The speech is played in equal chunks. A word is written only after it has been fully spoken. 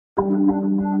Can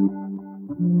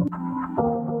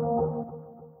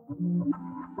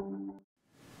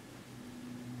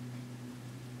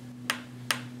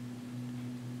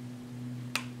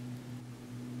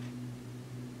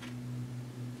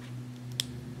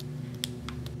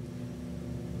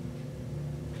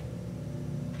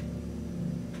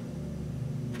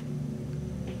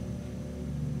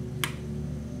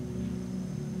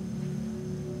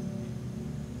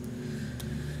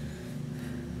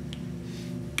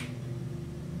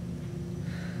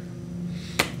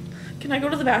I go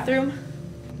to the bathroom?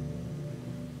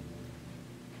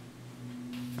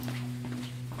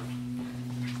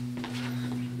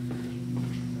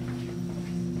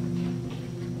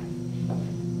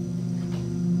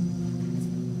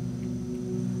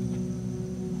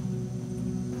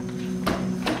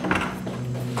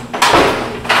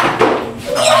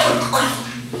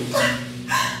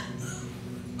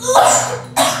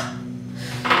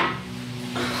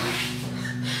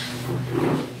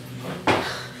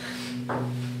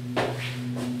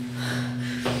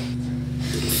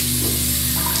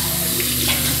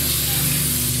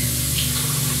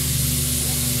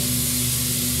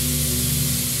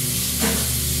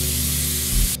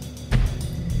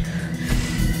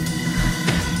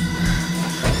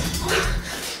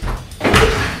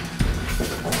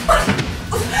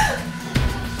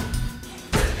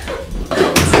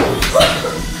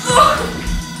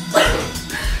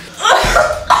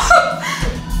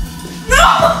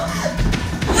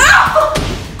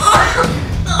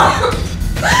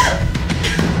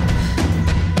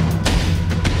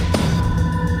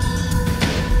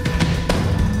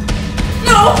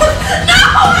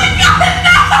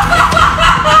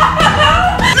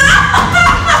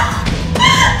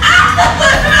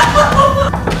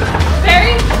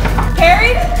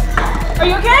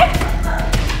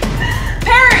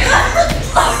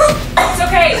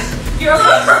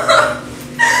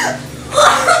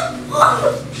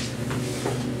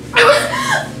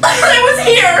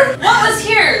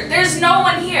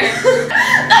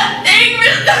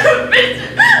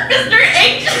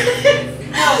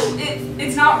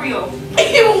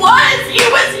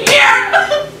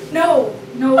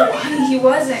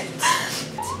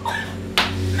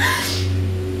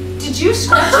 Did you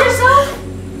scratch yourself?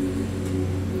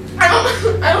 I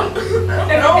don't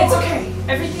know. It's okay.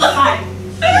 Everything's fine.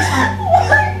 It's fine.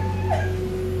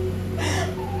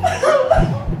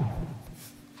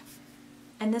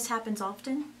 And this happens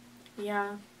often?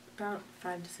 Yeah, about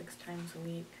 5 to 6 times a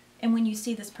week. And when you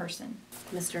see this person?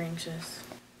 Mr. Anxious.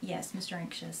 Yes, Mr.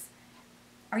 Anxious.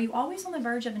 Are you always on the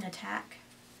verge of an attack?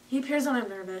 He appears when I'm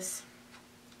nervous.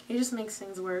 He just makes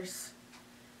things worse.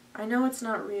 I know it's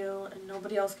not real and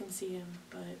nobody else can see him,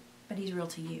 but... But he's real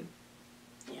to you.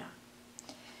 Yeah.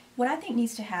 What I think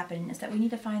needs to happen is that we need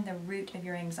to find the root of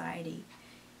your anxiety.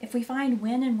 If we find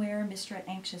when and where Mr.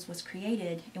 Anxious was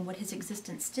created and what his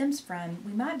existence stems from,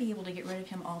 we might be able to get rid of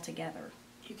him altogether.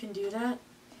 You can do that?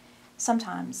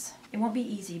 Sometimes. It won't be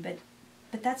easy, but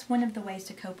that's one of the ways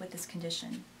to cope with this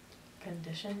condition.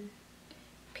 Condition?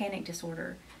 Panic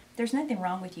disorder. There's nothing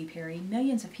wrong with you, Perry.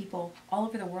 Millions of people all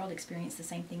over the world experience the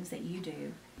same things that you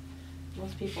do.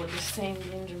 Most people are just saying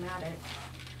being dramatic.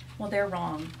 Well, they're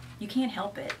wrong. You can't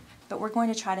help it. But we're going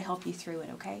to try to help you through it,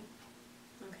 okay?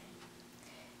 Okay.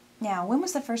 Now, when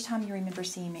was the first time you remember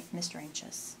seeing Mr.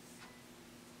 Anxious?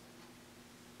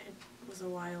 It was a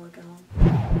while ago.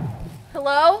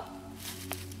 Hello?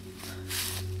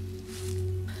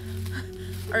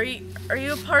 Are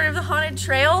you a part of the haunted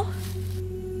trail?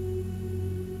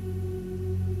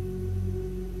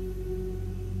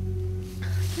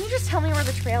 Can you just tell me where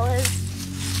the trail is?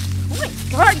 Oh my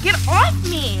god, get off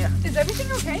me! Is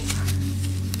everything okay?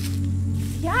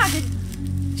 Yeah, did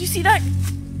you see that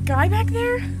guy back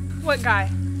there? What guy?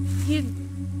 He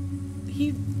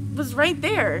was right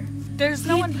there. There's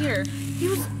no one here. He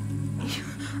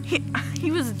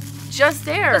was just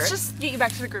there. Let's just get you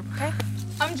back to the group, okay?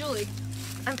 I'm Julie.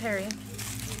 I'm Perry.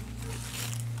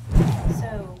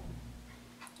 So,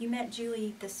 you met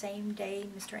Julie the same day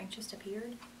Mr. Anxious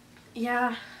appeared?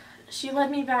 Yeah, she led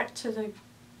me back to the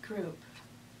group.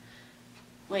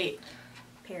 Wait,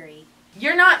 Perry.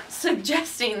 you're not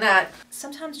suggesting that.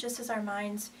 Sometimes just as our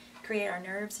minds create our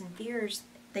nerves and fears,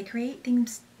 they create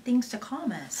things to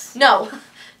calm us. No,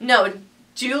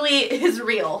 Julie is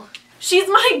real. She's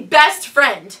my best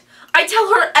friend. I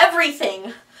tell her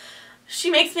everything. She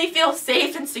makes me feel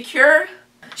safe and secure.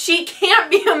 She can't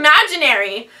be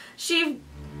imaginary. She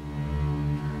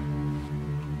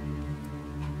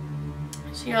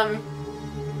Do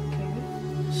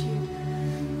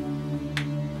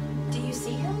you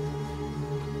see him?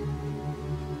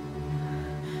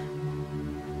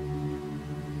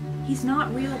 He's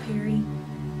not real, Perry.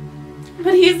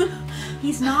 But he's...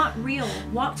 He's not real.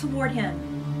 Walk toward him.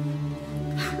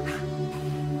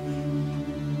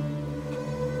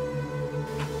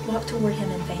 Walk toward him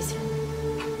and face him.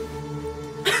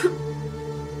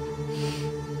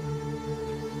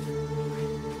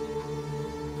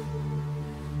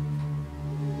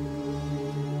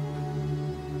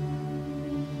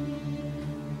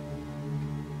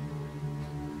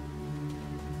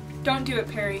 Don't do it,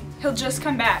 Perry. He'll just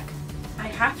come back. I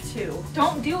have to.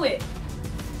 Don't do it.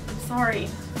 I'm sorry.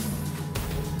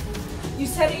 You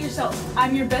said it yourself.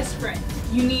 I'm your best friend.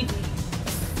 You need me.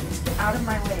 Just get out of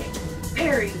my way.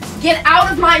 Perry. Get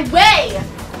out of my way!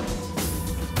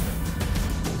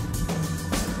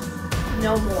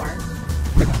 No more.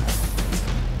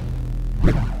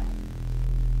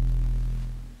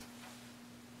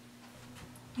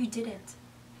 You did it.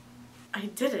 I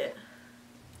did it.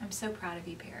 I'm so proud of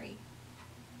you, Perry.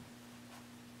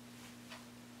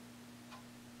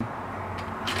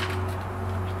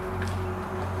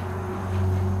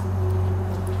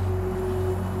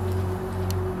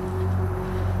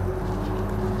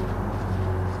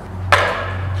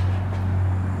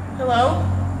 Hello?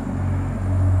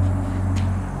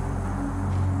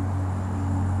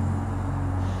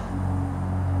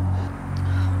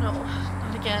 No,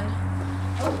 not again.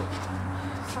 Oh,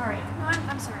 sorry. No,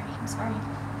 I'm sorry. I'm sorry.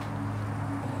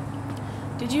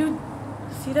 Did you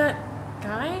see that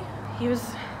guy? He was...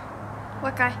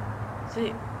 What guy?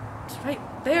 It's right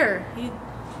there. He...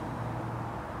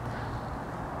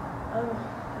 Oh,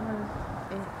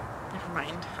 never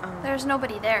mind. There's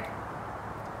nobody there.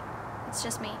 It's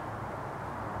just me.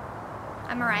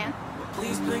 I'm Mariah.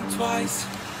 Please blink twice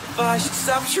if I should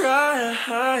stop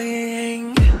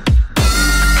trying.